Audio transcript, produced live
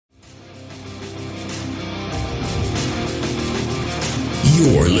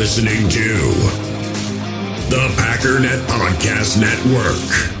You're listening to the Packernet Podcast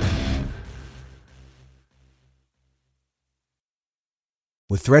Network.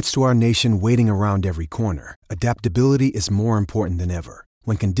 With threats to our nation waiting around every corner, adaptability is more important than ever.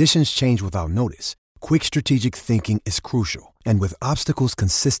 When conditions change without notice, quick strategic thinking is crucial. And with obstacles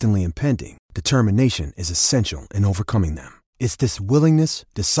consistently impending, determination is essential in overcoming them. It's this willingness,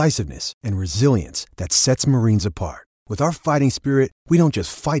 decisiveness, and resilience that sets Marines apart. With our fighting spirit, we don't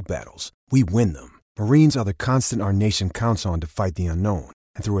just fight battles, we win them. Marines are the constant our nation counts on to fight the unknown.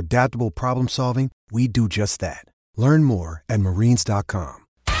 And through adaptable problem solving, we do just that. Learn more at marines.com.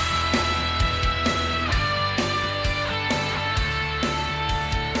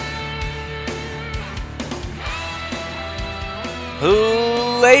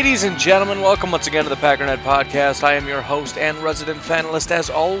 Ladies and gentlemen, welcome once again to the Packernet Podcast. I am your host and resident fanalist, as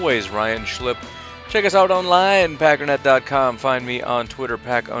always, Ryan Schlip. Check us out online, packernet.com. Find me on Twitter,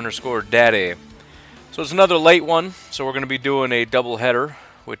 pack_daddy. So it's another late one, so we're going to be doing a double header,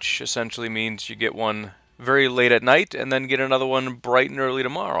 which essentially means you get one very late at night and then get another one bright and early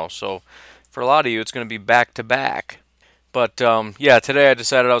tomorrow. So for a lot of you, it's going to be back-to-back. But today I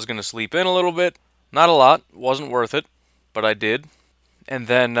decided I was going to sleep in a little bit. Not a lot, wasn't worth it, but I did. And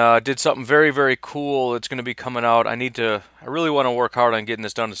then did something very, very cool. It's going to be coming out. I really want to work hard on getting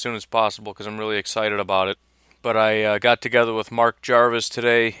this done as soon as possible because I'm really excited about it. But I got together with Mark Jarvis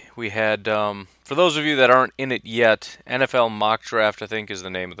today. We had, for those of you that aren't in it yet, NFL Mock Draft, I think, is the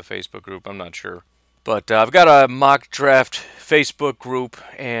name of the Facebook group. I'm not sure. But I've got a mock draft Facebook group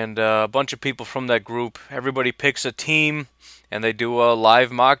and a bunch of people from that group. Everybody picks a team and they do a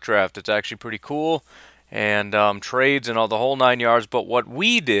live mock draft. It's actually pretty cool. And trades and all the whole 9 yards. But what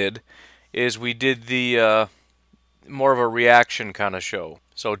we did is we did the more of a reaction kind of show.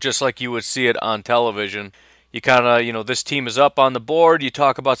 So just like you would see it on television, you kind of, this team is up on the board. You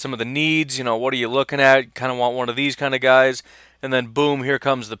talk about some of the needs. What are you looking at? You kind of want one of these kind of guys. And then boom, here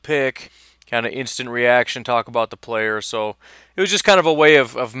comes the pick. Kind of instant reaction, talk about the player. So it was just kind of a way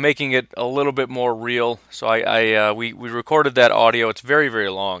of making it a little bit more real. So we recorded that audio. It's very, very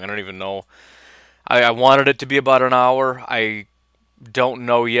long. I don't even know. I wanted it to be about an hour. I don't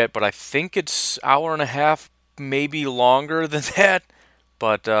know yet, but I think it's an hour and a half, maybe longer than that.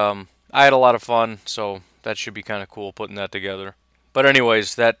 But I had a lot of fun, so that should be kind of cool putting that together. But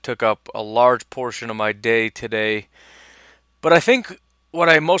anyways, that took up a large portion of my day today. But I think what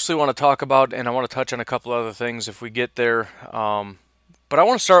I mostly want to talk about, and I want to touch on a couple other things if we get there, but I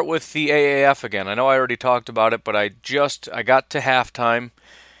want to start with the AAF again. I know I already talked about it, but I got to halftime.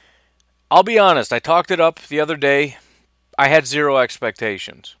 I'll be honest, I talked it up the other day. I had zero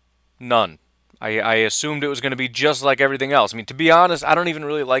expectations. None. I assumed it was going to be just like everything else. I mean, to be honest, I don't even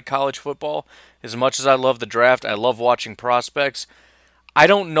really like college football. As much as I love the draft, I love watching prospects. I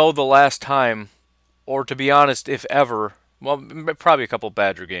don't know the last time, or to be honest, if ever, well, probably a couple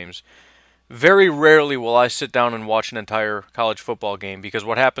Badger games. Very rarely will I sit down and watch an entire college football game because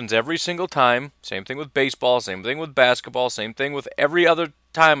what happens every single time, same thing with baseball, same thing with basketball, same thing with every other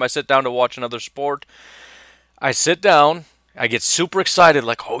time I sit down to watch another sport, I sit down, I get super excited,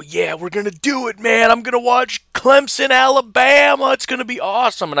 like, oh yeah, we're going to do it, man. I'm going to watch Clemson, Alabama. It's going to be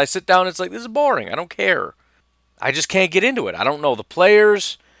awesome. And I sit down, and it's like, this is boring. I don't care. I just can't get into it. I don't know the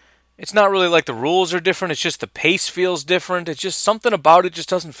players. It's not really like the rules are different. It's just the pace feels different. It's just something about it just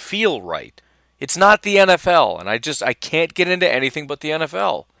doesn't feel right. It's not the NFL, and I can't get into anything but the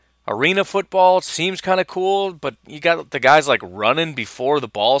NFL. Arena football seems kind of cool, but you got the guys like running before the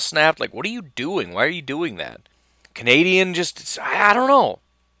ball snapped. Like, what are you doing? Why are you doing that? Canadian I don't know.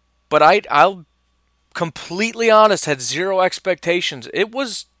 But I'll completely honest, had zero expectations.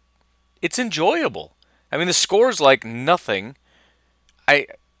 It's enjoyable. I mean, the score's like nothing.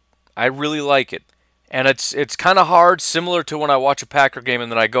 I really like it. And it's kind of hard, similar to when I watch a Packer game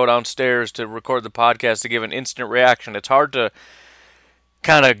and then I go downstairs to record the podcast to give an instant reaction. It's hard to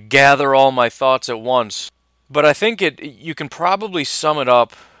kind of gather all my thoughts at once. But I think you can probably sum it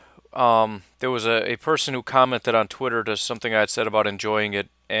up. There was a person who commented on Twitter to something I had said about enjoying it,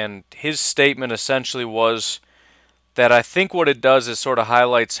 and his statement essentially was that I think what it does is sort of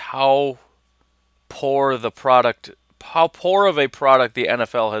highlights how poor of a product the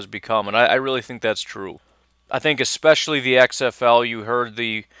NFL has become, and I really think that's true. I think especially the XFL, you heard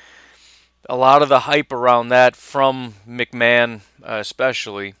a lot of the hype around that from McMahon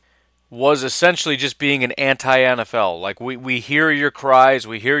especially, was essentially just being an anti-NFL. Like, we hear your cries,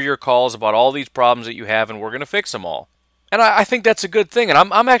 we hear your calls about all these problems that you have, and we're going to fix them all. And I think that's a good thing. And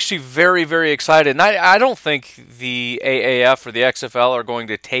I'm actually very, very excited. And I don't think the AAF or the XFL are going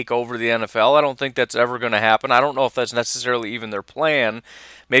to take over the NFL. I don't think that's ever going to happen. I don't know if that's necessarily even their plan.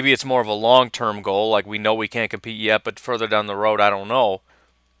 Maybe it's more of a long-term goal, like we know we can't compete yet, but further down the road, I don't know.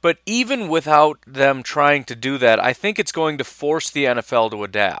 But even without them trying to do that, I think it's going to force the NFL to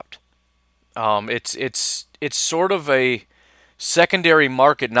adapt. It's sort of a secondary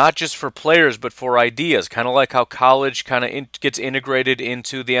market, not just for players, but for ideas, kind of like how college kind of gets integrated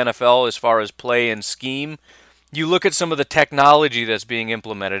into the NFL as far as play and scheme. You look at some of the technology that's being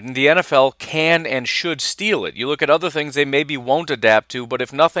implemented, and the NFL can and should steal it. You look at other things they maybe won't adapt to, but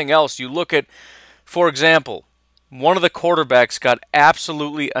if nothing else, you look at, for example, one of the quarterbacks got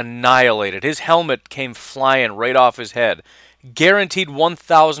absolutely annihilated. His helmet came flying right off his head. Guaranteed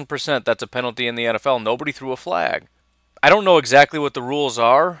 1,000% that's a penalty in the NFL. Nobody threw a flag. I don't know exactly what the rules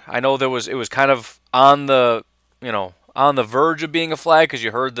are. I know it was kind of on the verge of being a flag because you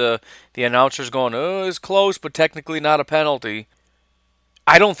heard the announcers going, "Oh, it's close, but technically not a penalty."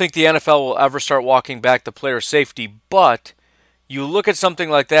 I don't think the NFL will ever start walking back the player safety, but you look at something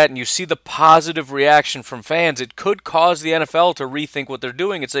like that and you see the positive reaction from fans, it could cause the NFL to rethink what they're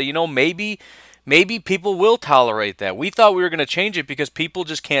doing and say, maybe people will tolerate that. We thought we were going to change it because people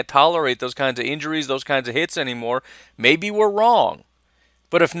just can't tolerate those kinds of injuries, those kinds of hits anymore. Maybe we're wrong.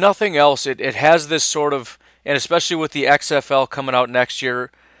 But if nothing else, it has this sort of, and especially with the XFL coming out next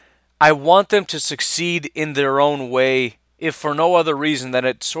year, I want them to succeed in their own way, if for no other reason than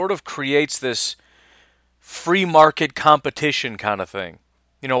it sort of creates this free market competition kind of thing.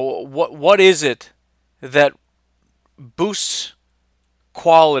 What is it that boosts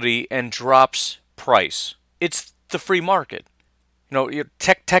quality and drops price? It's the free market.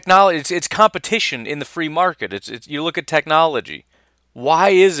 Technology. It's competition in the free market. It's you look at technology. Why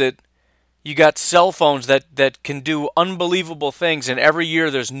is it you got cell phones that can do unbelievable things, and every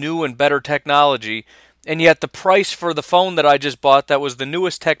year there's new and better technology, and yet the price for the phone that I just bought that was the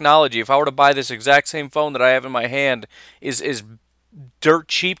newest technology, if I were to buy this exact same phone that I have in my hand, is dirt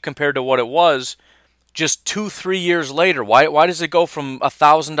cheap compared to what it was just 2-3 years later? Why does it go from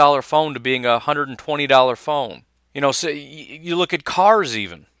 $1,000 phone to being a $120 phone? So you look at cars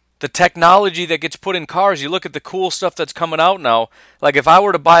even. The technology that gets put in cars, you look at the cool stuff that's coming out now. Like if I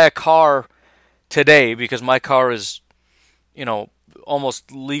were to buy a car today, because my car is,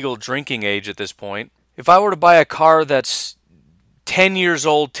 almost legal drinking age at this point. If I were to buy a car that's 10 years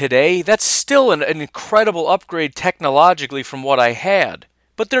old today, that's still an incredible upgrade technologically from what I had.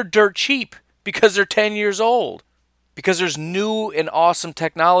 But they're dirt cheap. Because they're 10 years old. Because there's new and awesome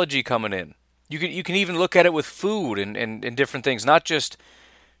technology coming in. You can even look at it with food and different things. Not just,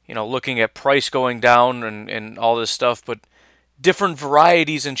 looking at price going down and all this stuff, but different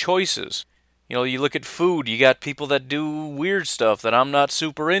varieties and choices. You look at food, you got people that do weird stuff that I'm not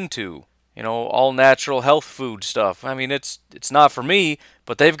super into. All natural health food stuff. I mean, it's not for me,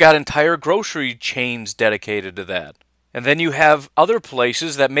 but they've got entire grocery chains dedicated to that. And then you have other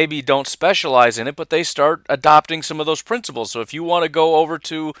places that maybe don't specialize in it, but they start adopting some of those principles. So if you want to go over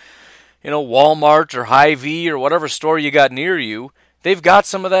to, Walmart or Hy-Vee or whatever store you got near you, they've got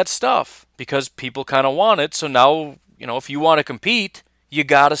some of that stuff because people kind of want it. So now, if you want to compete, you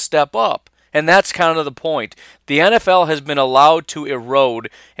got to step up. And that's kind of the point. The NFL has been allowed to erode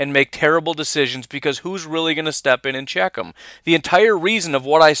and make terrible decisions because who's really going to step in and check them? The entire reason of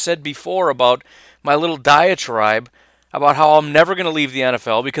what I said before about my little diatribe about how I'm never going to leave the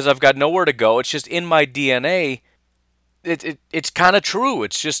NFL because I've got nowhere to go. It's just in my DNA. It's kind of true.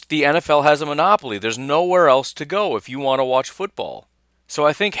 It's just the NFL has a monopoly. There's nowhere else to go if you want to watch football. So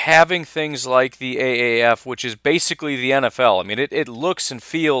I think having things like the AAF, which is basically the NFL, I mean, it looks and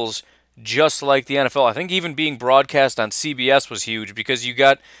feels just like the NFL. I think even being broadcast on CBS was huge because you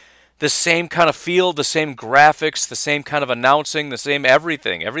got the same kind of feel, the same graphics, the same kind of announcing, the same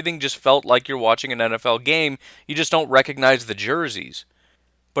everything. Everything just felt like you're watching an NFL game. You just don't recognize the jerseys.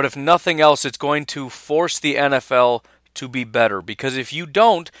 But if nothing else, it's going to force the NFL to be better. Because if you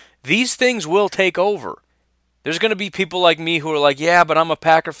don't, these things will take over. There's going to be people like me who are like, yeah, but I'm a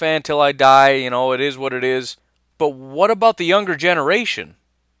Packer fan till I die. It is what it is. But what about the younger generation?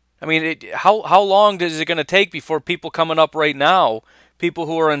 I mean, how long is it going to take before people coming up right now, people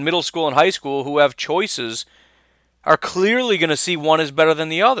who are in middle school and high school who have choices, are clearly going to see one is better than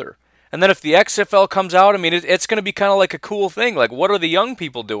the other? And then if the XFL comes out, I mean, it's going to be kind of like a cool thing. Like, what are the young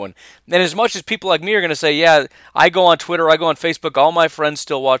people doing? And as much as people like me are going to say, yeah, I go on Twitter, I go on Facebook, all my friends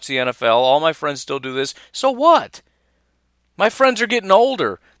still watch the NFL, all my friends still do this, so what? My friends are getting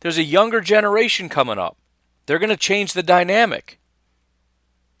older. There's a younger generation coming up. They're going to change the dynamic.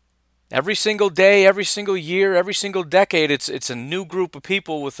 Every single day, every single year, every single decade, it's a new group of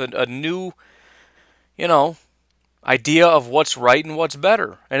people with a new, idea of what's right and what's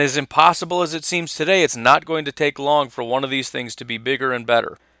better. And as impossible as it seems today, it's not going to take long for one of these things to be bigger and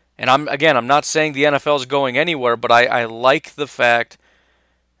better. And I'm not saying the NFL is going anywhere, but I like the fact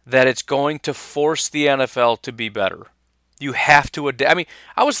that it's going to force the NFL to be better. You have to adapt. I mean,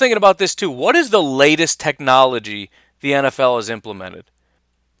 I was thinking about this too. What is the latest technology the NFL has implemented?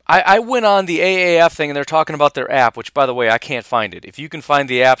 I went on the AAF thing and they're talking about their app, which, by the way, I can't find it. If you can find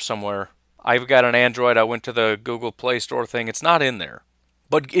the app somewhere, I've got an Android. I went to the Google Play Store thing. It's not in there.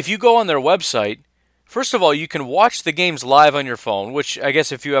 But if you go on their website, first of all, you can watch the games live on your phone, which I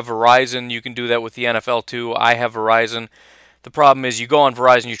guess if you have Verizon, you can do that with the NFL too. I have Verizon. The problem is you go on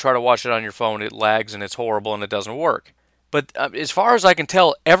Verizon, you try to watch it on your phone, it lags and it's horrible and it doesn't work. But as far as I can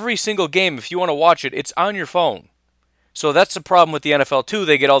tell, every single game, if you want to watch it, it's on your phone. So that's the problem with the NFL too.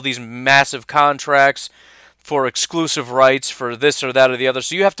 They get all these massive contracts for exclusive rights for this or that or the other.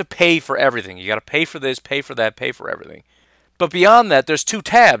 So you have to pay for everything. You got to pay for this, pay for that, pay for everything. But beyond that, there's two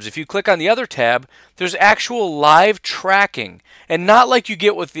tabs. If you click on the other tab, there's actual live tracking. And not like you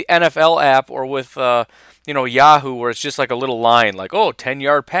get with the NFL app or with Yahoo, where it's just like a little line, like,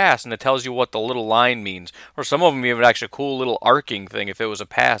 10-yard pass, and it tells you what the little line means. Or some of them even actually a cool little arcing thing if it was a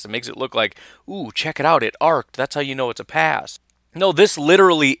pass. It makes it look like, ooh, check it out, it arced. That's how you know it's a pass. No, this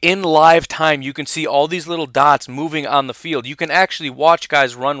literally, in live time, you can see all these little dots moving on the field. You can actually watch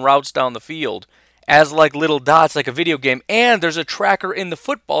guys run routes down the field as like little dots, like a video game. And there's a tracker in the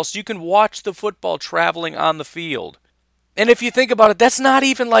football, so you can watch the football traveling on the field. And if you think about it, that's not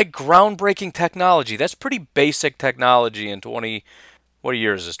even like groundbreaking technology. That's pretty basic technology in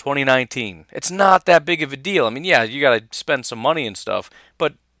 2019. It's not that big of a deal. I mean, yeah, you got to spend some money and stuff,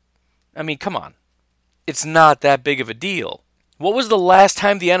 but I mean, come on. It's not that big of a deal. What was the last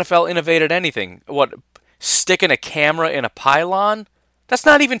time the NFL innovated anything? What, sticking a camera in a pylon? That's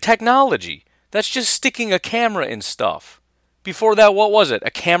not even technology. That's just sticking a camera in stuff. Before that, what was it?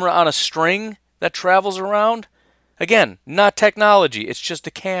 A camera on a string that travels around? Again, not technology, it's just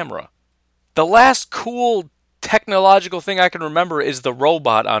a camera. The last cool technological thing I can remember is the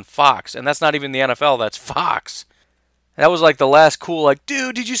robot on Fox, and that's not even the NFL, that's Fox. That was like the last cool, like,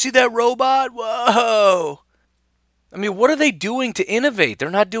 dude, did you see that robot? Whoa! I mean, what are they doing to innovate? They're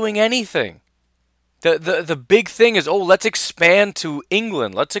not doing anything. The big thing is, let's expand to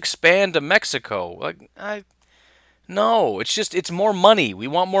England, let's expand to Mexico. No, it's more money. We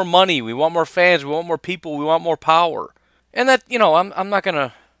want more money. We want more fans. We want more people. We want more power. And that, I'm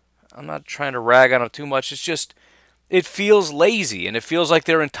not trying to rag on them too much. It's just, it feels lazy and it feels like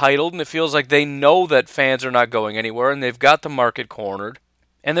they're entitled and it feels like they know that fans are not going anywhere and they've got the market cornered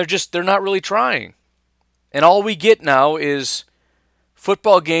and they're not really trying. And all we get now is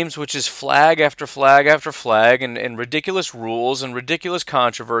football games, which is flag after flag after flag and ridiculous rules and ridiculous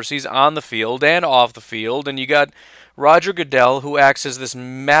controversies on the field and off the field. And you got Roger Goodell, who acts as this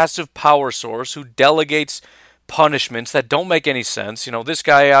massive power source, who delegates punishments that don't make any sense. This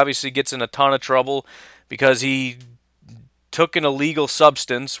guy obviously gets in a ton of trouble because he took an illegal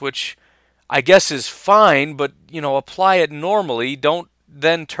substance, which I guess is fine, but, apply it normally. Don't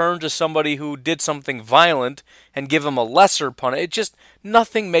then turn to somebody who did something violent and give him a lesser punishment. It just,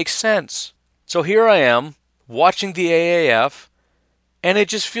 nothing makes sense. So here I am, watching the AAF, and it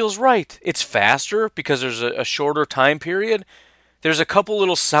just feels right. It's faster because there's a shorter time period. There's a couple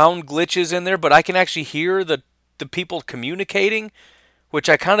little sound glitches in there, but I can actually hear the people communicating, which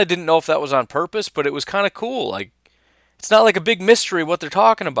I kind of didn't know if that was on purpose, but it was kind of cool. Like, it's not like a big mystery what they're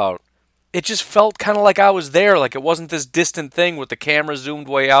talking about. It just felt kind of like I was there, like it wasn't this distant thing with the camera zoomed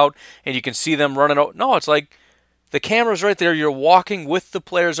way out and you can see them running out. No, it's like the camera's right there. You're walking with the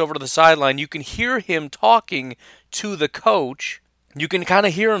players over to the sideline. You can hear him talking to the coach. You can kind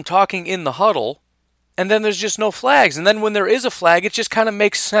of hear him talking in the huddle. And then there's just no flags. And then when there is a flag, it just kind of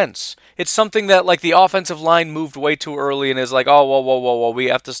makes sense. It's something that like the offensive line moved way too early and is like, whoa, we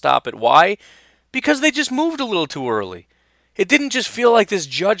have to stop it. Why? Because they just moved a little too early. It didn't just feel like this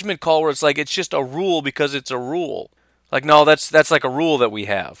judgment call where it's like it's just a rule because it's a rule. Like, no, that's like a rule that we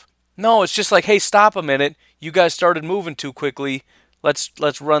have. No, it's just like, hey, stop a minute. You guys started moving too quickly.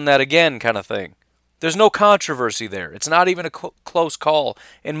 Let's run that again kind of thing. There's no controversy there. It's not even a close call.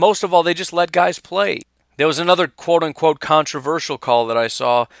 And most of all, they just let guys play. There was another quote-unquote controversial call that I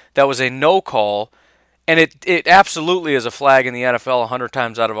saw that was a no call. And it absolutely is a flag in the NFL 100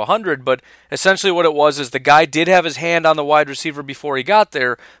 times out of 100, but essentially what it was is the guy did have his hand on the wide receiver before he got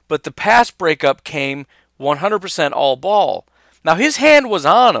there, but the pass breakup came 100% all ball. Now his hand was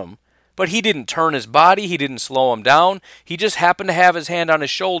on him, But he didn't turn his body. He didn't slow him down. He just happened to have his hand on his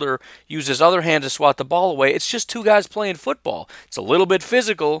shoulder, use his other hand to swat the ball away. It's just two guys playing football. It's a little bit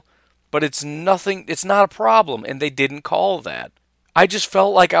physical, but it's nothing. It's not a problem, and they didn't call that. I just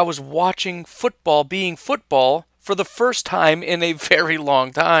felt like I was watching football being football for the first time in a very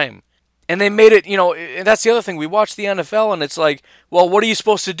long time. And they made it, and that's the other thing. We watch the NFL, and it's like, well, what are you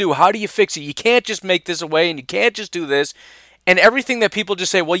supposed to do? How do you fix it? You can't just make this away, and you can't just do this. And everything that people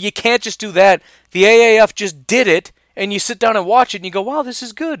just say, well, you can't just do that. The AAF just did it, and you sit down and watch it, and you go, wow, this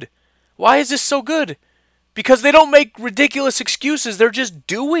is good. Why is this so good? Because they don't make ridiculous excuses. They're just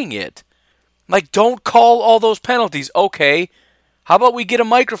doing it. Like, don't call all those penalties. Okay. How about we get a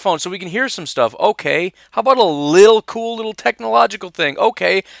microphone so we can hear some stuff? Okay. How about a cool little technological thing?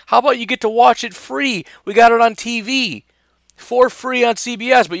 Okay. How about you get to watch it free? We got it on TV. For free on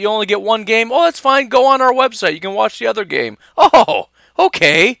CBS, but you only get one game. Oh, that's fine. Go on our website. You can watch the other game. Oh,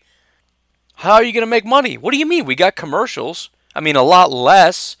 okay. How are you going to make money? What do you mean? We got commercials. I mean, a lot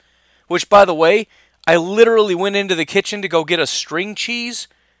less. Which, by the way, I literally went into the kitchen to go get a string cheese,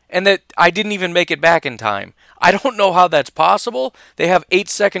 and that I didn't even make it back in time. I don't know how that's possible. They have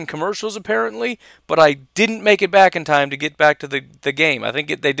 8-second commercials apparently, but I didn't make it back in time to get back to the game. I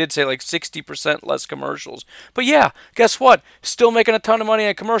think they did say like 60% less commercials. But yeah, guess what? Still making a ton of money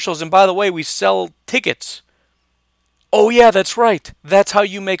on commercials. And by the way, we sell tickets. Oh yeah, that's right. That's how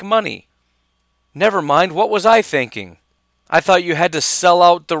you make money. Never mind, what was I thinking? I thought you had to sell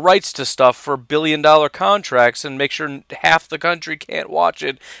out the rights to stuff for billion-dollar contracts and make sure half the country can't watch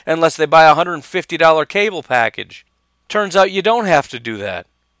it unless they buy a $150 cable package. Turns out you don't have to do that.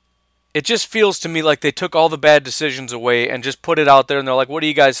 It just feels to me like they took all the bad decisions away and just put it out there, and they're like, what do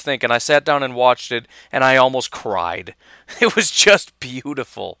you guys think? And I sat down and watched it, and I almost cried. It was just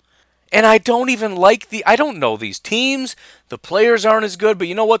beautiful. And I don't even I don't know these teams. The players aren't as good, but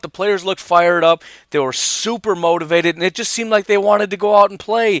you know what? The players looked fired up. They were super motivated, and it just seemed like they wanted to go out and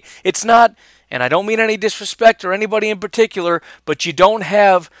play. It's not, and I don't mean any disrespect or anybody in particular, but you don't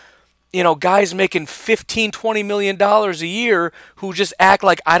have, guys making $15, $20 million a year who just act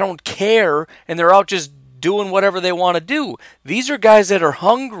like I don't care, and they're out just doing whatever they want to do. These are guys that are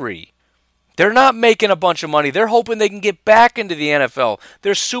hungry. They're not making a bunch of money. They're hoping they can get back into the NFL.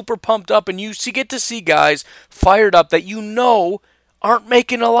 They're super pumped up, and you get to see guys fired up that aren't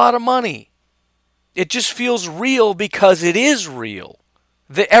making a lot of money. It just feels real because it is real.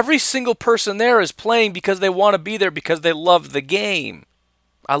 Every single person there is playing because they want to be there because they love the game.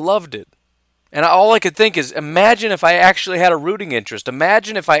 I loved it. And all I could think is, imagine if I actually had a rooting interest.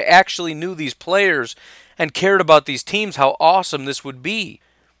 Imagine if I actually knew these players and cared about these teams, how awesome this would be.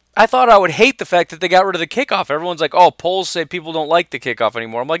 I thought I would hate the fact that they got rid of the kickoff. Everyone's like, oh, polls say people don't like the kickoff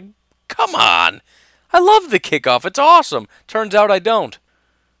anymore. I'm like, come on. I love the kickoff. It's awesome. Turns out I don't.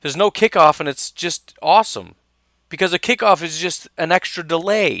 There's no kickoff, and it's just awesome. Because a kickoff is just an extra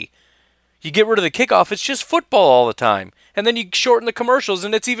delay. You get rid of the kickoff, it's just football all the time. And then you shorten the commercials,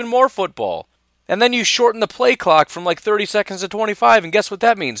 and it's even more football. And then you shorten the play clock from like 30 seconds to 25, and guess what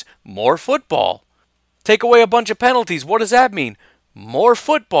that means? More football. Take away a bunch of penalties. What does that mean? More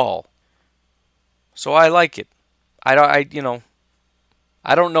football. So I like it. I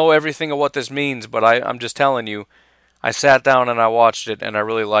don't know everything of what this means, but I'm just telling you, I sat down and I watched it, and I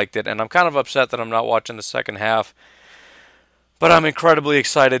really liked it. And I'm kind of upset that I'm not watching the second half, but I'm incredibly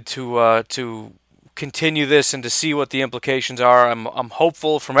excited to continue this and to see what the implications are. I'm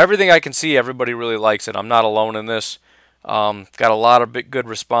hopeful. From everything I can see, everybody really likes it. I'm not alone in this. Got a lot of good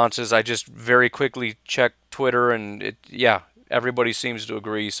responses. I just very quickly checked Twitter, and everybody seems to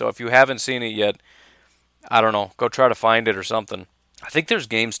agree. So if you haven't seen it yet, I don't know, go try to find it or something. I think there's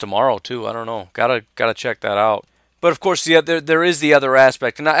games tomorrow too. I don't know. Gotta check that out. But of course, there is the other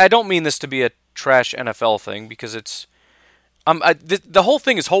aspect, and I don't mean this to be a trash NFL thing because it's the whole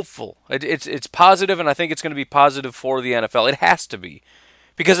thing is hopeful. It's positive, and I think it's going to be positive for the NFL. It has to be,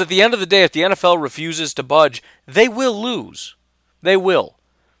 because at the end of the day, if the NFL refuses to budge, they will lose. They will.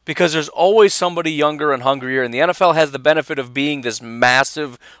 Because there's always somebody younger and hungrier, and the NFL has the benefit of being this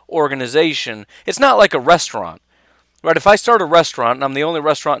massive organization. It's not like a restaurant, right? If I start a restaurant and I'm the only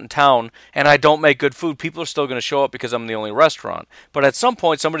restaurant in town and I don't make good food, people are still going to show up because I'm the only restaurant. But at some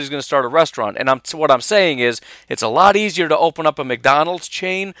point, somebody's going to start a restaurant, and what I'm saying is it's a lot easier to open up a McDonald's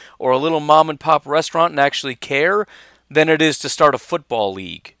chain or a little mom-and-pop restaurant and actually care than it is to start a football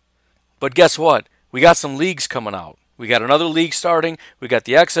league. But guess what? We got some leagues coming out. We got another league starting. We got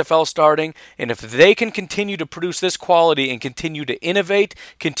the XFL starting. And if they can continue to produce this quality and continue to innovate,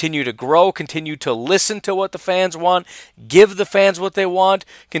 continue to grow, continue to listen to what the fans want, give the fans what they want,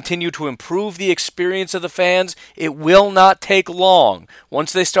 continue to improve the experience of the fans, it will not take long.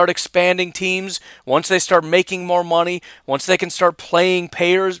 Once they start expanding teams, once they start making more money, once they can start paying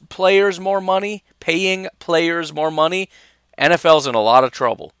players more money, NFL's in a lot of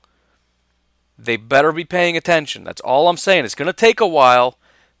trouble. They better be paying attention. That's all I'm saying. It's going to take a while,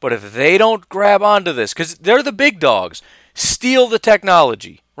 but if they don't grab onto this, because they're the big dogs, steal the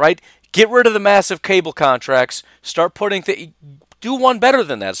technology, right? Get rid of the massive cable contracts. Start putting do one better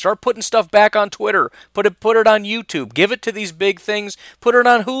than that. Start putting stuff back on Twitter. Put it on YouTube. Give it to these big things. Put it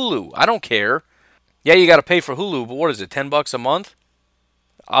on Hulu. I don't care. Yeah, you got to pay for Hulu, but what is it, $10 a month?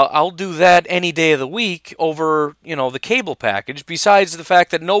 I'll do that any day of the week over, the cable package, besides the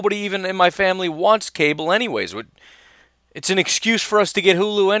fact that nobody even in my family wants cable anyways. It's an excuse for us to get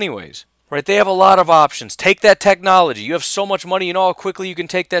Hulu anyways, right? They have a lot of options. Take that technology. You have so much money, you know how quickly you can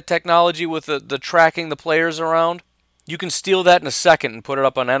take that technology with the tracking the players around? You can steal that in a second and put it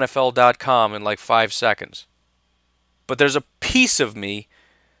up on NFL.com in like 5 seconds. But there's a piece of me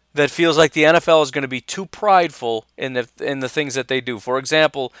that feels like the NFL is going to be too prideful in the things that they do. For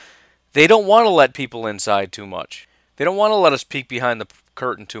example, they don't want to let people inside too much. They don't want to let us peek behind the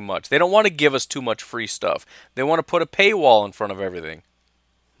curtain too much. They don't want to give us too much free stuff. They want to put a paywall in front of everything,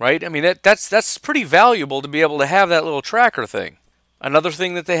 right? I mean, that's pretty valuable to be able to have that little tracker thing. Another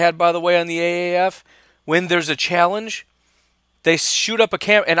thing that they had, by the way, on the AAF, when there's a challenge, they shoot up a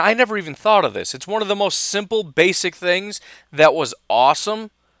camera, and I never even thought of this. It's one of the most simple, basic things that was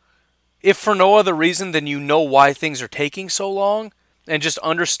awesome. If for no other reason than why things are taking so long and just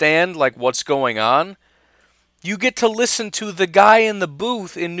understand like what's going on, you get to listen to the guy in the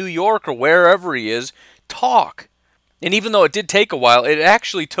booth in New York or wherever he is talk. And even though it did take a while, it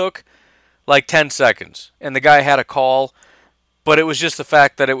actually took like 10 seconds. And the guy had a call, but it was just the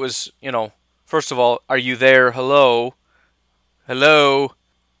fact that it was, first of all, are you there? Hello? Hello?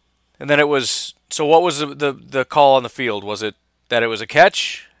 And then it was, so what was the call on the field? Was it that it was a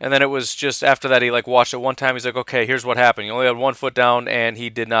catch? And then it was just after that, he watched it one time. He's like, okay, here's what happened. He only had 1 foot down, and he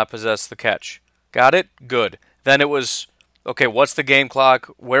did not possess the catch. Got it? Good. Then it was, okay, what's the game clock?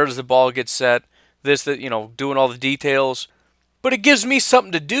 Where does the ball get set? Doing all the details. But it gives me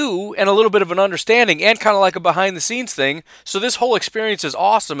something to do and a little bit of an understanding and kind of like a behind-the-scenes thing. So this whole experience is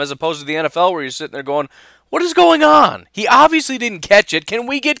awesome as opposed to the NFL where you're sitting there going, what is going on? He obviously didn't catch it. Can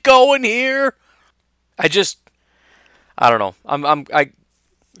we get going here? I don't know.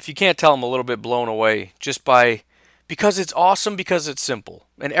 If you can't tell, I'm a little bit blown away because it's awesome, because it's simple.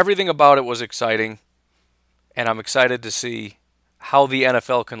 And everything about it was exciting. And I'm excited to see how the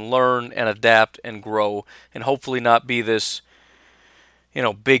NFL can learn and adapt and grow and hopefully not be this,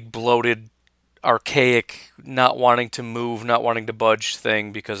 big bloated, archaic, not wanting to move, not wanting to budge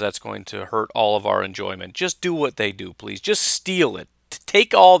thing, because that's going to hurt all of our enjoyment. Just do what they do, please. Just steal it.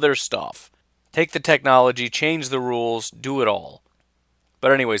 Take all their stuff. Take the technology, change the rules, do it all.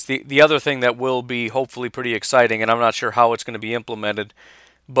 But anyways, the other thing that will be hopefully pretty exciting, and I'm not sure how it's going to be implemented,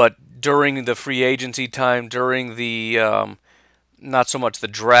 but during the free agency time, during the, not so much the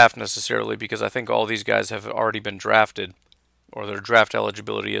draft necessarily, because I think all these guys have already been drafted, or their draft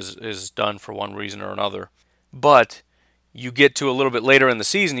eligibility is done for one reason or another. But you get to a little bit later in the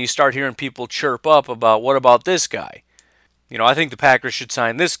season, you start hearing people chirp up about, what about this guy? I think the Packers should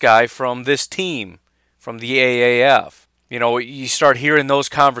sign this guy from this team, from the AAF. You start hearing those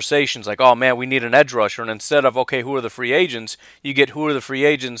conversations like, oh man, we need an edge rusher. And instead of, okay, who are the free agents, you get who are the free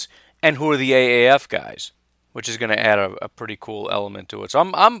agents and who are the AAF guys, which is going to add a pretty cool element to it. So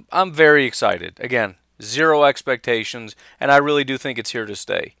I'm very excited. Again, zero expectations, and I really do think it's here to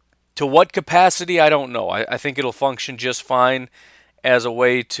stay. To what capacity, I don't know. I think it'll function just fine as a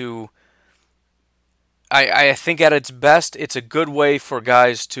way to... I think at its best, it's a good way for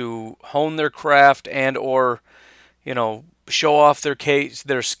guys to hone their craft and or, show off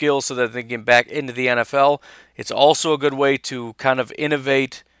their skills so that they can get back into the NFL. It's also a good way to kind of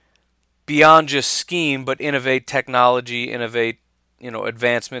innovate beyond just scheme, but innovate technology, innovate,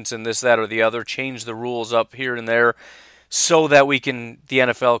 advancements in this, that, or the other, change the rules up here and there so that the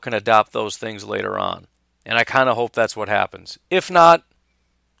NFL can adopt those things later on. And I kind of hope that's what happens. If not,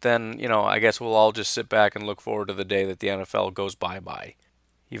 then, I guess we'll all just sit back and look forward to the day that the NFL goes bye-bye.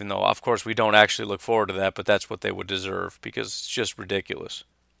 Even though, of course, we don't actually look forward to that, but that's what they would deserve because it's just ridiculous.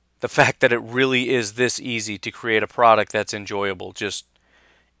 The fact that it really is this easy to create a product that's enjoyable,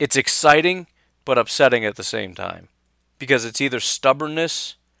 it's exciting but upsetting at the same time. Because it's either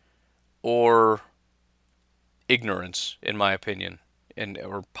stubbornness or ignorance, in my opinion,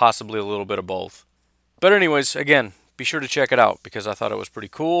 or possibly a little bit of both. But anyways, again, be sure to check it out because I thought it was pretty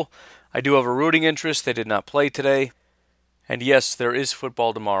cool. I do have a rooting interest. They did not play today. And yes, there is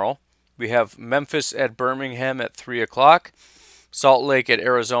football tomorrow. We have Memphis at Birmingham at 3 o'clock, Salt Lake at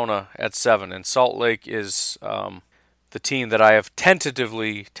Arizona at 7. And Salt Lake is the team that I have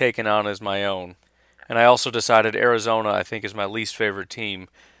tentatively taken on as my own. And I also decided Arizona, I think, is my least favorite team.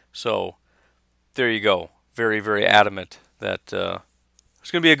 So there you go. Very, very adamant that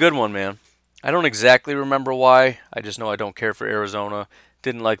it's going to be a good one, man. I don't exactly remember why. I just know I don't care for Arizona.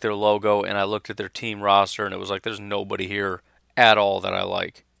 Didn't like their logo, and I looked at their team roster, and it was like there's nobody here at all that I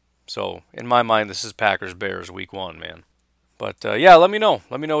like. So in my mind, this is Packers-Bears week 1, man. But yeah, let me know.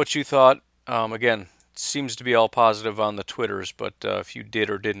 Let me know what you thought. Again, it seems to be all positive on the Twitters, but if you did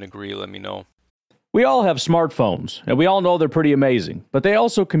or didn't agree, let me know. We all have smartphones, and we all know they're pretty amazing, but they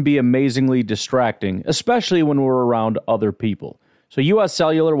also can be amazingly distracting, especially when we're around other people. So US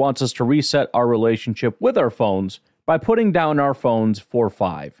Cellular wants us to reset our relationship with our phones by putting down our phones for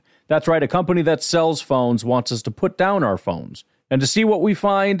 $5. That's right, a company that sells phones wants us to put down our phones. And to see what we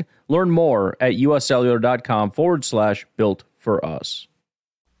find, learn more at uscellular.com/built for us.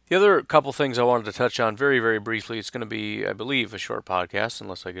 The other couple things I wanted to touch on very, very briefly, it's going to be, I believe, a short podcast,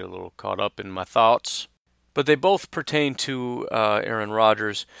 unless I get a little caught up in my thoughts. But they both pertain to Aaron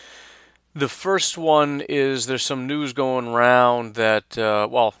Rodgers. The first one is there's some news going around that,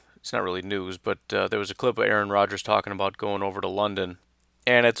 well, it's not really news, but there was a clip of Aaron Rodgers talking about going over to London.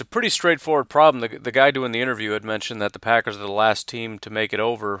 And it's a pretty straightforward problem. The guy doing the interview had mentioned that the Packers are the last team to make it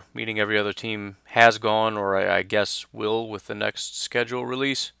over, meaning every other team has gone, or I guess will with the next schedule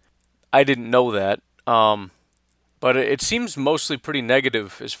release. I didn't know that, but it seems mostly pretty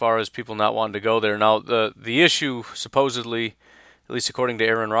negative as far as people not wanting to go there. Now, the issue, supposedly, at least according to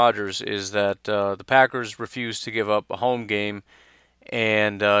Aaron Rodgers, is that the Packers refuse to give up a home game,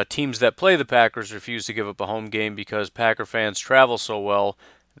 and teams that play the Packers refuse to give up a home game because Packer fans travel so well.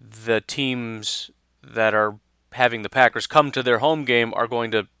 The teams that are having the Packers come to their home game are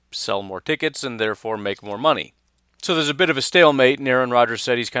going to sell more tickets and therefore make more money. So there's a bit of a stalemate, and Aaron Rodgers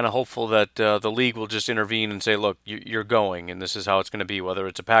said he's kind of hopeful that the league will just intervene and say, look, you're going, and this is how it's going to be, whether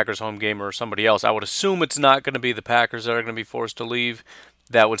it's a Packers home game or somebody else. I would assume it's not going to be the Packers that are going to be forced to leave.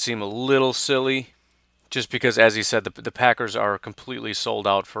 That would seem a little silly, just because, as he said, the Packers are completely sold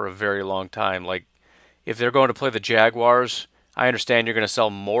out for a very long time. Like, if they're going to play the Jaguars, I understand you're going to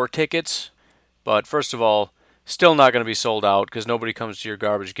sell more tickets, but first of all, still not going to be sold out because nobody comes to your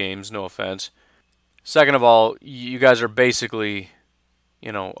garbage games, no offense. Second of all, you guys are basically,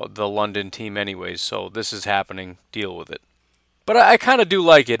 the London team anyways, so this is happening. Deal with it. But I kind of do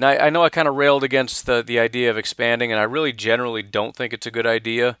like it, and I know I kind of railed against the idea of expanding, and I really generally don't think it's a good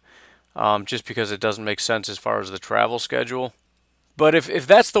idea, just because it doesn't make sense as far as the travel schedule. But if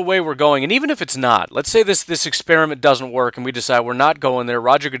that's the way we're going, and even if it's not, let's say this experiment doesn't work and we decide we're not going there,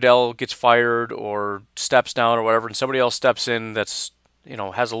 Roger Goodell gets fired or steps down or whatever, and somebody else steps in that's,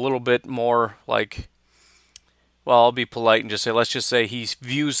 has a little bit more I'll be polite and just say, let's just say he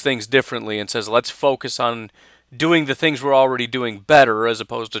views things differently and says, let's focus on doing the things we're already doing better as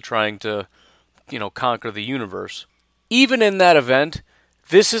opposed to trying to, conquer the universe. Even in that event,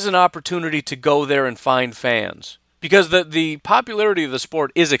 this is an opportunity to go there and find fans. Because the popularity of the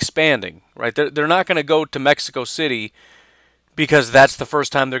sport is expanding, right? They're not going to go to Mexico City because that's the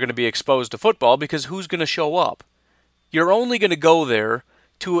first time they're going to be exposed to football, because who's going to show up? You're only going to go there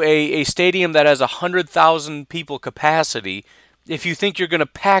to a stadium that has 100,000 people capacity if you think you're going to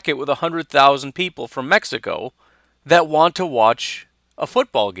pack it with 100,000 people from Mexico that want to watch a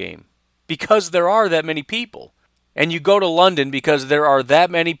football game, because there are that many people. And you go to London because there are that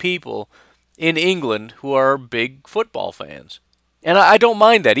many people in England who are big football fans. And I don't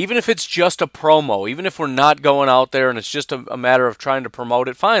mind that, even if it's just a promo, even if we're not going out there and it's just a matter of trying to promote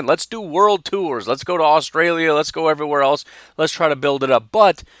it, fine, let's do world tours, let's go to Australia, let's go everywhere else, let's try to build it up.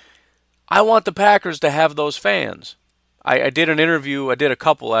 But I want the Packers to have those fans. I did an interview, I did a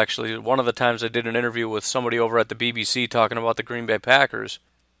couple actually, one of the times I did an interview with somebody over at the BBC talking about the Green Bay Packers,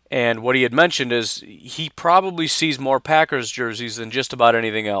 and what he had mentioned is he probably sees more Packers jerseys than just about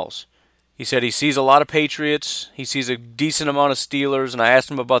anything else. He said he sees a lot of Patriots, he sees a decent amount of Steelers, and I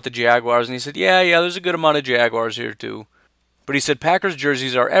asked him about the Jaguars, and he said, yeah, there's a good amount of Jaguars here too. But he said Packers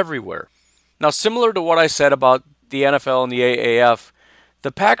jerseys are everywhere. Now, similar to what I said about the NFL and the AAF,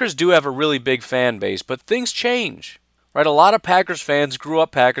 the Packers do have a really big fan base, but things change, right? A lot of Packers fans grew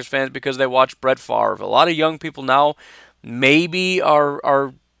up Packers fans because they watched Brett Favre. A lot of young people now maybe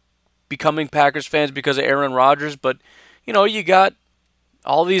are becoming Packers fans because of Aaron Rodgers, but, you got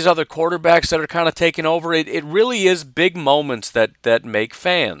all these other quarterbacks that are kind of taking over. It really is big moments that make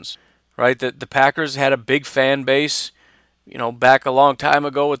fans, right? The Packers had a big fan base, back a long time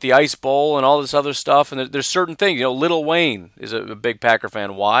ago with the Ice Bowl and all this other stuff. And there's certain things, Lil Wayne is a big Packer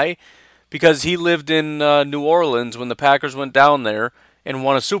fan. Why? Because he lived in New Orleans when the Packers went down there and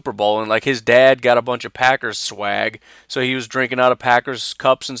won a Super Bowl. And like his dad got a bunch of Packers swag, so he was drinking out of Packers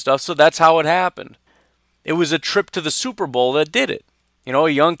cups and stuff. So that's how it happened. It was a trip to the Super Bowl that did it. A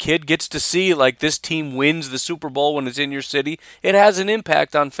young kid gets to see like this team wins the Super Bowl when it's in your city. It has an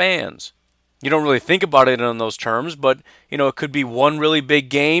impact on fans. You don't really think about it in those terms, but, it could be one really big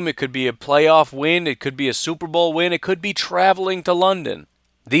game. It could be a playoff win. It could be a Super Bowl win. It could be traveling to London.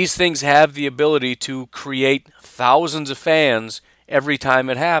 These things have the ability to create thousands of fans every time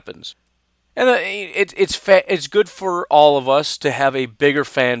it happens. And it's good for all of us to have a bigger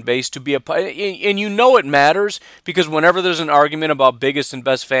fan base, to be and it matters, because whenever there's an argument about biggest and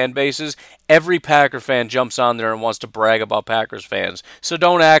best fan bases, every Packer fan jumps on there and wants to brag about Packers fans. So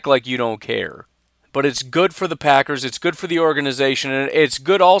don't act like you don't care. But it's good for the Packers, it's good for the organization, and it's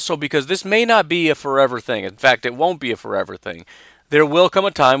good also because this may not be a forever thing. In fact, it won't be a forever thing. There will come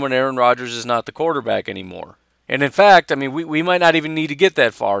a time when Aaron Rodgers is not the quarterback anymore. And in fact, we might not even need to get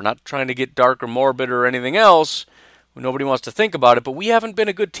that far. Not trying to get dark or morbid or anything else. Nobody wants to think about it, but we haven't been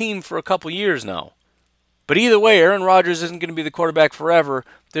a good team for a couple years now. But either way, Aaron Rodgers isn't going to be the quarterback forever.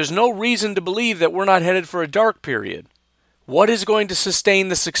 There's no reason to believe that we're not headed for a dark period. What is going to sustain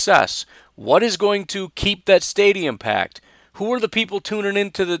the success? What is going to keep that stadium packed? Who are the people tuning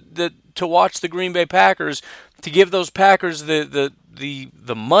in to watch the Green Bay Packers, to give those Packers the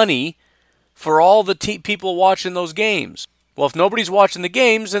money for all the people watching those games? Well, if nobody's watching the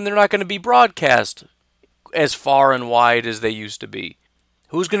games, then they're not going to be broadcast as far and wide as they used to be.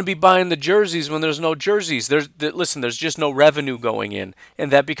 Who's going to be buying the jerseys when there's no jerseys? There's just no revenue going in,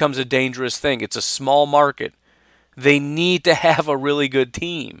 and that becomes a dangerous thing. It's a small market. They need to have a really good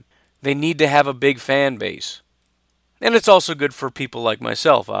team. They need to have a big fan base. And it's also good for people like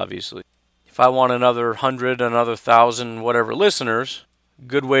myself, obviously. If I want another 100, another 1,000, whatever listeners,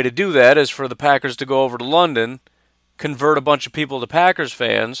 good way to do that is for the Packers to go over to London, convert a bunch of people to Packers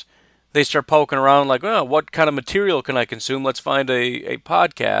fans. They start poking around like, what kind of material can I consume? Let's find a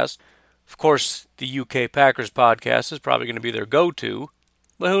podcast. Of course, the UK Packers podcast is probably going to be their go-to,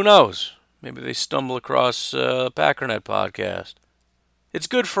 but who knows? Maybe they stumble across a Packernet podcast. It's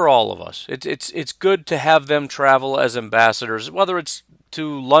good for all of us. It's good to have them travel as ambassadors, whether it's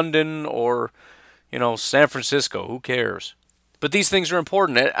to London or, San Francisco. Who cares? But these things are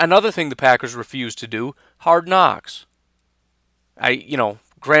important. Another thing the Packers refuse to do, Hard Knocks.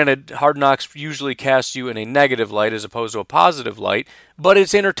 Granted, Hard Knocks usually casts you in a negative light as opposed to a positive light, but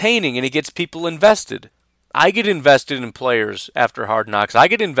it's entertaining and it gets people invested. I get invested in players after Hard Knocks. I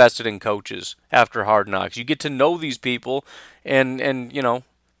get invested in coaches after Hard Knocks. You get to know these people, and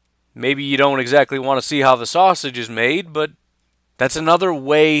maybe you don't exactly want to see how the sausage is made, but that's another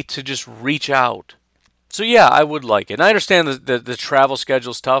way to just reach out. So yeah, I would like it. And I understand the travel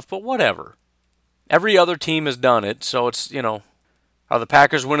schedule's tough, but whatever. Every other team has done it, so it's, are the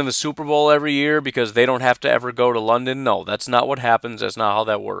Packers winning the Super Bowl every year because they don't have to ever go to London? No, that's not what happens. That's not how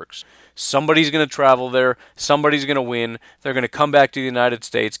that works. Somebody's going to travel there. Somebody's going to win. They're going to come back to the United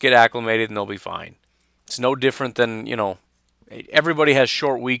States, get acclimated, and they'll be fine. It's no different than, everybody has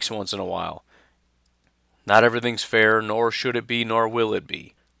short weeks once in a while. Not everything's fair, nor should it be, nor will it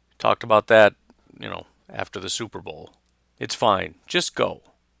be. Talked about that, after the Super Bowl. It's fine. Just go.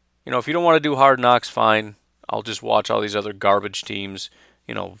 If you don't want to do Hard Knocks, fine. I'll just watch all these other garbage teams,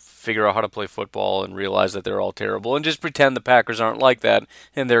 figure out how to play football and realize that they're all terrible and just pretend the Packers aren't like that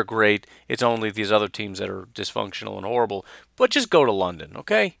and they're great. It's only these other teams that are dysfunctional and horrible. But just go to London,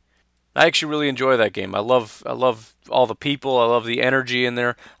 okay? I actually really enjoy that game. I love all the people. I love the energy in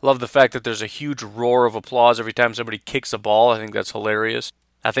there. I love the fact that there's a huge roar of applause every time somebody kicks a ball. I think that's hilarious.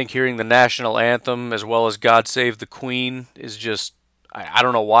 I think hearing the national anthem as well as God Save the Queen is just, I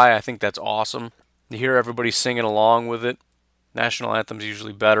don't know why, I think that's awesome. You hear everybody singing along with it. National anthem's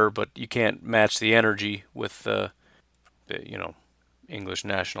usually better, but you can't match the energy with the English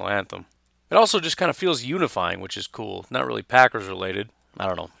national anthem. It also just kind of feels unifying, which is cool. Not really Packers related. I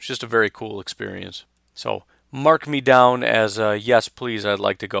don't know. It's just a very cool experience. So mark me down as yes, please, I'd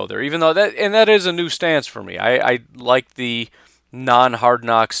like to go there. Even though that is a new stance for me. I like the non-Hard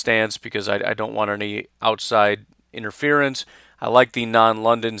Knock stance because I don't want any outside interference. I like the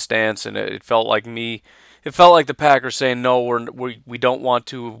non-London stance, and it felt like the Packers saying, no, we don't want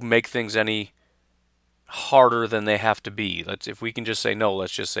to make things any harder than they have to be. If we can just say no,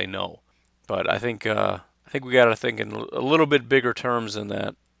 let's just say no. But I think I think we got to think in a little bit bigger terms than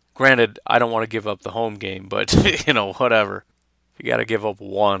that. Granted, I don't want to give up the home game, but, whatever. If you got to give up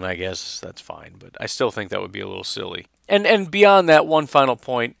one, I guess that's fine. But I still think that would be a little silly. And beyond that, one final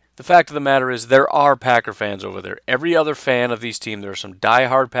point. The fact of the matter is there are Packer fans over there. Every other fan of these teams, there are some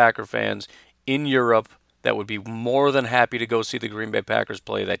diehard Packer fans in Europe that would be more than happy to go see the Green Bay Packers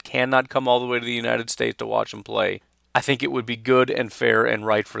play that cannot come all the way to the United States to watch them play. I think it would be good and fair and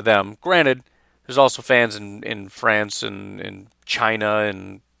right for them. Granted, there's also fans in France and in China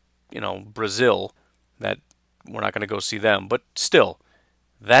and, Brazil that we're not going to go see them. But still,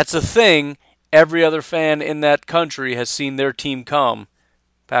 that's a thing. Every other fan in that country has seen their team come.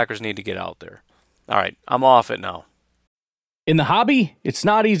 Packers need to get out there. All right, I'm off it now. In the hobby, it's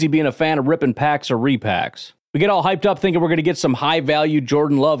not easy being a fan of ripping packs or repacks. We get all hyped up thinking we're going to get some high-value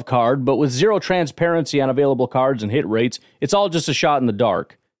Jordan Love card, but with zero transparency on available cards and hit rates, it's all just a shot in the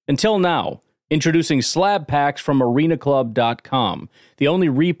dark. Until now, introducing slab packs from arenaclub.com, the only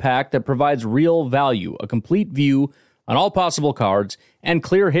repack that provides real value, a complete view on all possible cards, and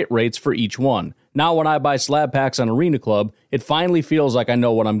clear hit rates for each one. Now when I buy slab packs on Arena Club, it finally feels like I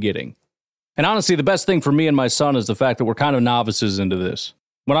know what I'm getting. And honestly, the best thing for me and my son is the fact that we're kind of novices into this.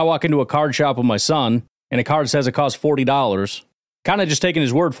 When I walk into a card shop with my son, and a card says it costs $40, kind of just taking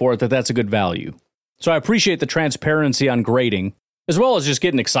his word for it that that's a good value. So I appreciate the transparency on grading, as well as just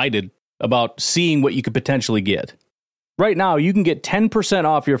getting excited about seeing what you could potentially get. Right now, you can get 10%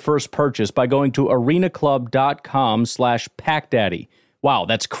 off your first purchase by going to arenaclub.com/packdaddy. Wow,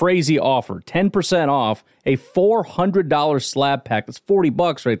 that's crazy offer. 10% off a $400 slab pack. That's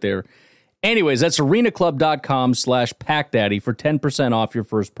 $40 right there. Anyways, that's arenaclub.com/packdaddy for 10% off your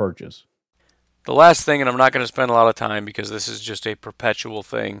first purchase. The last thing, and I'm not going to spend a lot of time because this is just a perpetual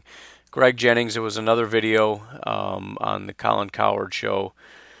thing. Greg Jennings, it was another video on the Colin Cowherd show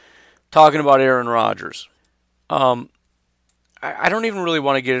talking about Aaron Rodgers. I don't even really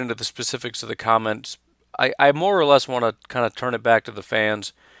want to get into the specifics of the comments. I more or less want to kind of turn it back to the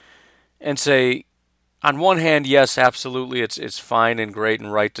fans and say, on one hand, yes, absolutely, it's fine and great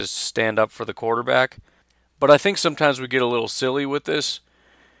and right to stand up for the quarterback. But I think sometimes we get a little silly with this.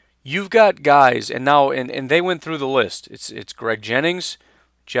 You've got guys, and they went through the list. It's Greg Jennings,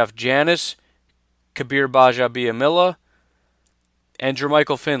 Jeff Janis, Kabir Bajia-Biamila, and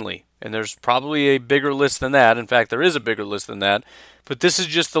Jermichael Finley. And there's probably a bigger list than that. In fact, there is a bigger list than that. But this is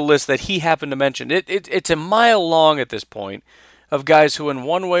just the list that he happened to mention. It's a mile long at this point of guys who in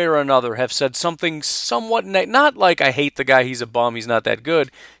one way or another have said something somewhat not like I hate the guy, he's a bum, he's not that good.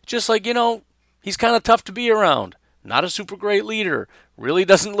 Just like, he's kind of tough to be around. Not a super great leader. Really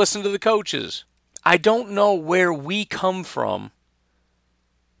doesn't listen to the coaches. I don't know where we come from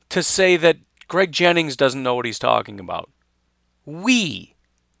to say that Greg Jennings doesn't know what he's talking about. We,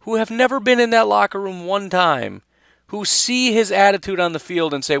 who have never been in that locker room one time, who see his attitude on the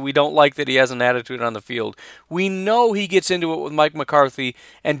field and say we don't like that he has an attitude on the field. We know he gets into it with Mike McCarthy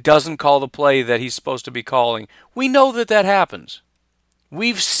and doesn't call the play that he's supposed to be calling. We know that happens.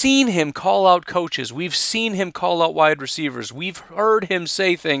 We've seen him call out coaches. We've seen him call out wide receivers. We've heard him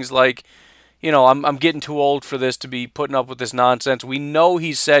say things like, I'm getting too old for this to be putting up with this nonsense. We know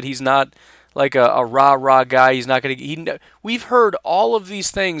he said he's not like a rah-rah guy. He's not going to. We've heard all of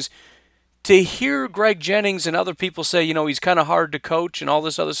these things. To hear Greg Jennings and other people say, he's kind of hard to coach and all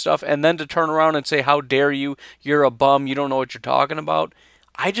this other stuff, and then to turn around and say, how dare you? You're a bum. You don't know what you're talking about.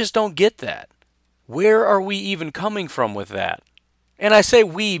 I just don't get that. Where are we even coming from with that? And I say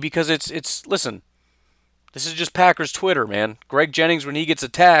we because it's listen, this is just Packers Twitter, man. Greg Jennings, when he gets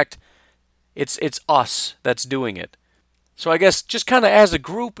attacked, it's us that's doing it. So I guess just kind of as a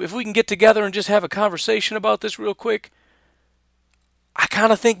group, if we can get together and just have a conversation about this real quick, I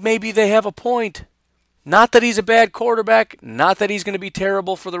kind of think maybe they have a point. Not that he's a bad quarterback, not that he's going to be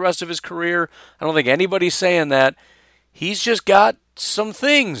terrible for the rest of his career. I don't think anybody's saying that. He's just got some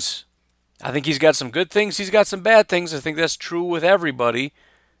things. I think he's got some good things. He's got some bad things. I think that's true with everybody.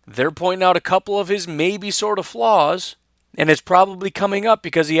 They're pointing out a couple of his maybe sort of flaws, and it's probably coming up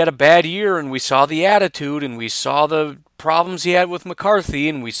because he had a bad year, and we saw the attitude, and we saw the problems he had with McCarthy,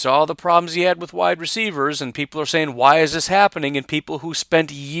 and we saw the problems he had with wide receivers, and people are saying, why is this happening? And people who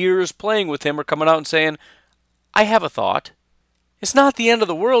spent years playing with him are coming out and saying, I have a thought. It's not the end of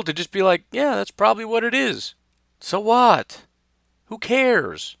the world to just be like, yeah, that's probably what it is. So what? Who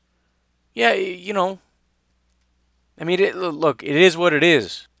cares? Yeah, look, it is what it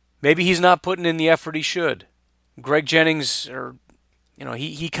is. Maybe he's not putting in the effort he should. Greg Jennings,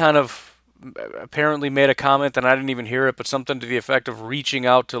 he kind of apparently made a comment, and I didn't even hear it, but something to the effect of reaching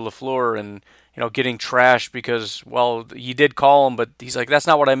out to LaFleur and, getting trashed because, well, he did call him, but he's like, that's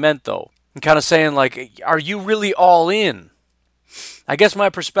not what I meant, though. and kind of saying, like, are you really all in? I guess my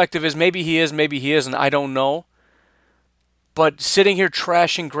perspective is maybe he is, maybe he isn't. I don't know. But sitting here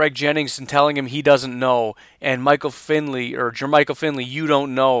trashing Greg Jennings and telling him he doesn't know, and Michael Finley, or Jermichael Finley, you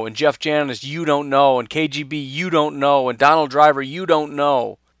don't know, and Jeff Janis, you don't know, and KGB, you don't know, and Donald Driver, you don't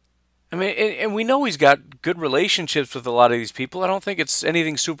know. I mean, and we know he's got good relationships with a lot of these people. I don't think it's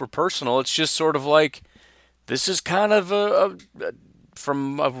anything super personal. It's just sort of like, this is kind of,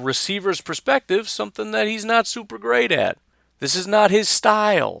 from a receiver's perspective, something that he's not super great at. This is not his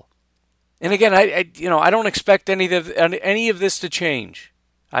style. And again, I don't expect any of this to change.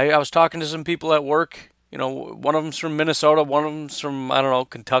 I was talking to some people at work. One of them's from Minnesota, one of them's from, I don't know,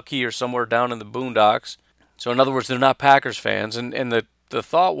 Kentucky or somewhere down in the boondocks. So in other words, they're not Packers fans. And the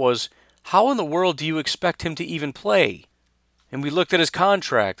thought was, how in the world do you expect him to even play? And we looked at his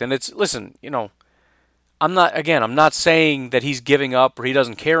contract, and listen, I'm not saying that he's giving up or he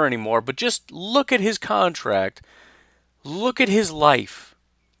doesn't care anymore, but just look at his contract. Look at his life.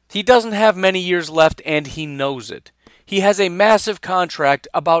 He doesn't have many years left, and he knows it. He has a massive contract,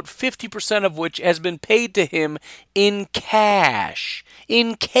 about 50% of which has been paid to him in cash,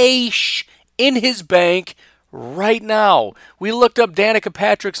 in his bank right now. We looked up Danica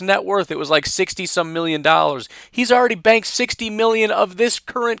Patrick's net worth. It was like $60-some million. He's already banked $60 million of this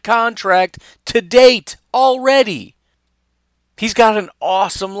current contract to date already. He's got an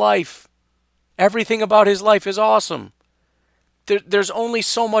awesome life. Everything about his life is awesome. There's only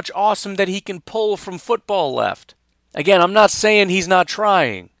so much awesome that he can pull from football left. Again, I'm not saying he's not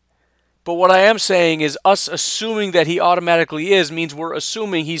trying. But what I am saying is us assuming that he automatically is means we're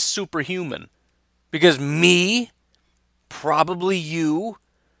assuming he's superhuman. Because me, probably you,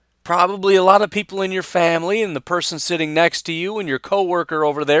 probably a lot of people in your family, and the person sitting next to you, and your coworker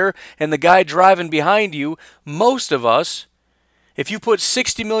over there, and the guy driving behind you, most of us, if you put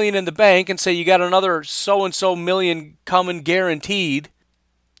 $60 million in the bank and say you got another so-and-so million coming guaranteed,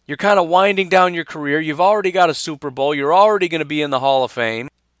 you're kind of winding down your career. You've already got a Super Bowl. You're already going to be in the Hall of Fame.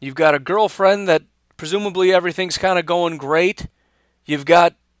 You've got a girlfriend that presumably everything's kind of going great. You've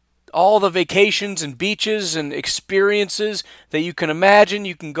got all the vacations and beaches and experiences that you can imagine.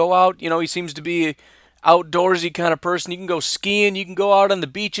 You can go out. He seems to be an outdoorsy kind of person. You can go skiing. You can go out on the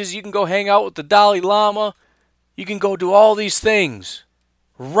beaches. You can go hang out with the Dalai Lama. You can go do all these things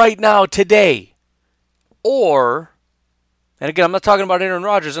right now, today. Or, and again, I'm not talking about Aaron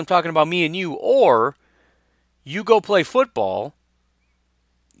Rodgers, I'm talking about me and you. Or, you go play football.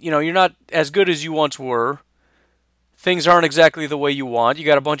 You're not as good as you once were. Things aren't exactly the way you want. You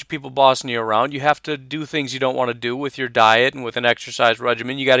got a bunch of people bossing you around. You have to do things you don't want to do with your diet and with an exercise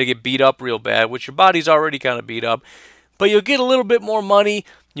regimen. You got to get beat up real bad, which your body's already kind of beat up. But you'll get a little bit more money.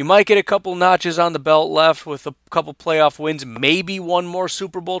 You might get a couple notches on the belt left with a couple playoff wins, maybe one more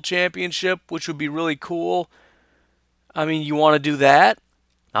Super Bowl championship, which would be really cool. I mean, you want to do that?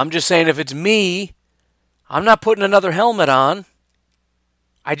 I'm just saying, if it's me, I'm not putting another helmet on.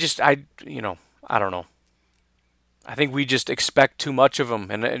 I don't know. I think we just expect too much of him.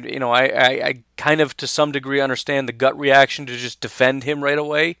 And I kind of, to some degree, understand the gut reaction to just defend him right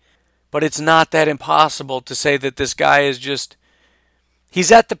away. But it's not that impossible to say that this guy is just... He's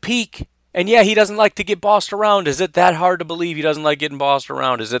at the peak, and yeah, he doesn't like to get bossed around. Is it that hard to believe he doesn't like getting bossed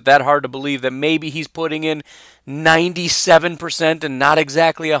around? Is it that hard to believe that maybe he's putting in 97% and not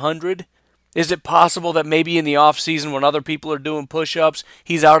exactly 100? Is it possible that maybe in the off season when other people are doing push-ups,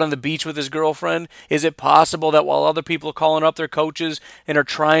 he's out on the beach with his girlfriend? Is it possible that while other people are calling up their coaches and are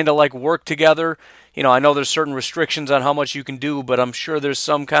trying to work together, I know there's certain restrictions on how much you can do, but I'm sure there's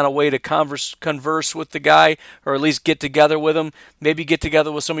some kind of way to converse with the guy, or at least get together with him. Maybe get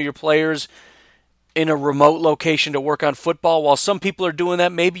together with some of your players in a remote location to work on football. While some people are doing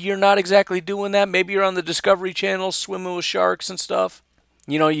that, maybe you're not exactly doing that. Maybe you're on the Discovery Channel swimming with sharks and stuff.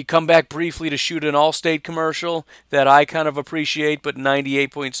 You come back briefly to shoot an Allstate commercial that I kind of appreciate, but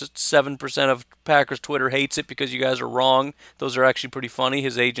 98.7% of Packers Twitter hates it because you guys are wrong. Those are actually pretty funny.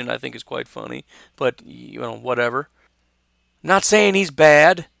 His agent, I think, is quite funny. But, whatever. Not saying he's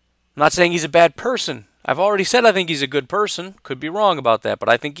bad. I'm not saying he's a bad person. I've already said I think he's a good person. Could be wrong about that, but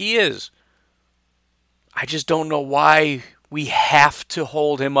I think he is. I just don't know why we have to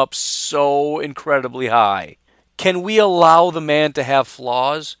hold him up so incredibly high. Can we allow the man to have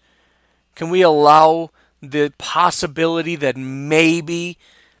flaws? Can we allow the possibility that maybe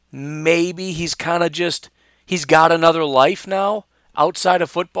he's kind of he's got another life now outside of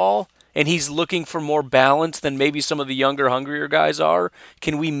football, and he's looking for more balance than maybe some of the younger, hungrier guys are?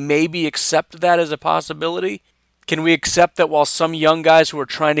 Can we maybe accept that as a possibility? Can we accept that while some young guys who are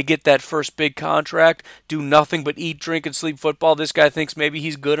trying to get that first big contract do nothing but eat, drink, and sleep football, this guy thinks maybe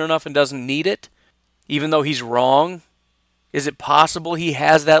he's good enough and doesn't need it, even though he's wrong? Is it possible he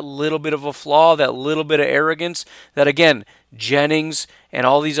has that little bit of a flaw, that little bit of arrogance that, again, Jennings and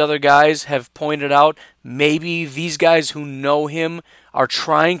all these other guys have pointed out? Maybe these guys who know him are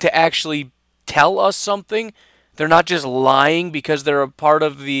trying to actually tell us something. They're not just lying because they're a part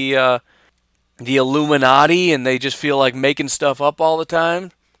of the Illuminati and they just feel like making stuff up all the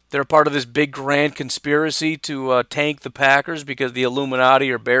time. They're a part of this big grand conspiracy to tank the Packers because the Illuminati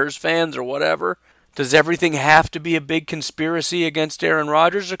are Bears fans or whatever. Does everything have to be a big conspiracy against Aaron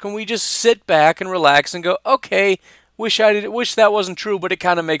Rodgers, or can we just sit back and relax and go, okay, wish that wasn't true, but it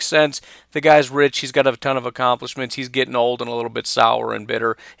kind of makes sense. The guy's rich, he's got a ton of accomplishments, he's getting old and a little bit sour and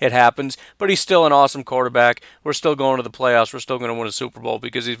bitter. It happens, but he's still an awesome quarterback. We're still going to the playoffs. We're still going to win a Super Bowl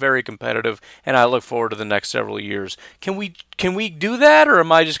because he's very competitive, and I look forward to the next several years. Can we do that, or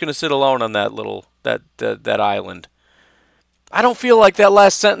am I just going to sit alone on that island? I don't feel like that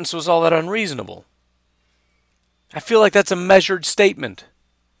last sentence was all that unreasonable. I feel like that's a measured statement.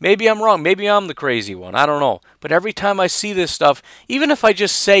 Maybe I'm wrong. Maybe I'm the crazy one. I don't know. But every time I see this stuff, even if I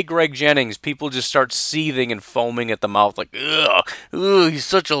just say Greg Jennings, people just start seething and foaming at the mouth like, ugh, he's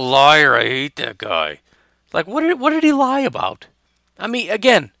such a liar. I hate that guy. Like, what did he lie about? I mean,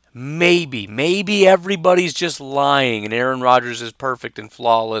 again, maybe everybody's just lying and Aaron Rodgers is perfect and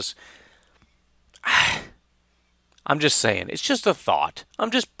flawless. I'm just saying. It's just a thought.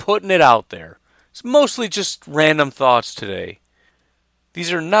 I'm just putting it out there. It's mostly just random thoughts today.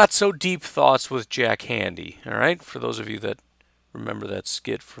 These are not so deep thoughts with Jack Handy, all right? For those of you that remember that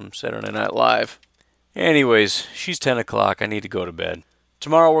skit from Saturday Night Live. Anyways, she's 10 o'clock. I need to go to bed.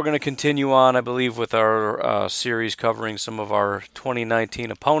 Tomorrow we're going to continue on, I believe, with our series covering some of our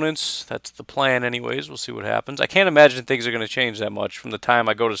 2019 opponents. That's the plan anyways. We'll see what happens. I can't imagine things are going to change that much from the time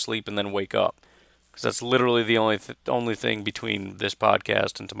I go to sleep and then wake up. Because that's literally the only thing between this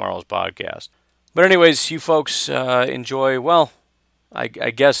podcast and tomorrow's podcast. But anyways, you folks enjoy, well, I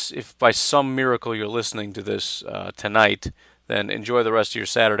guess if by some miracle you're listening to this tonight, then enjoy the rest of your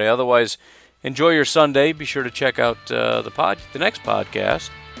Saturday. Otherwise, enjoy your Sunday. Be sure to check out the next podcast,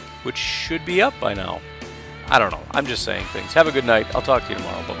 which should be up by now. I don't know. I'm just saying things. Have a good night. I'll talk to you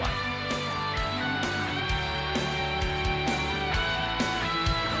tomorrow. Bye-bye.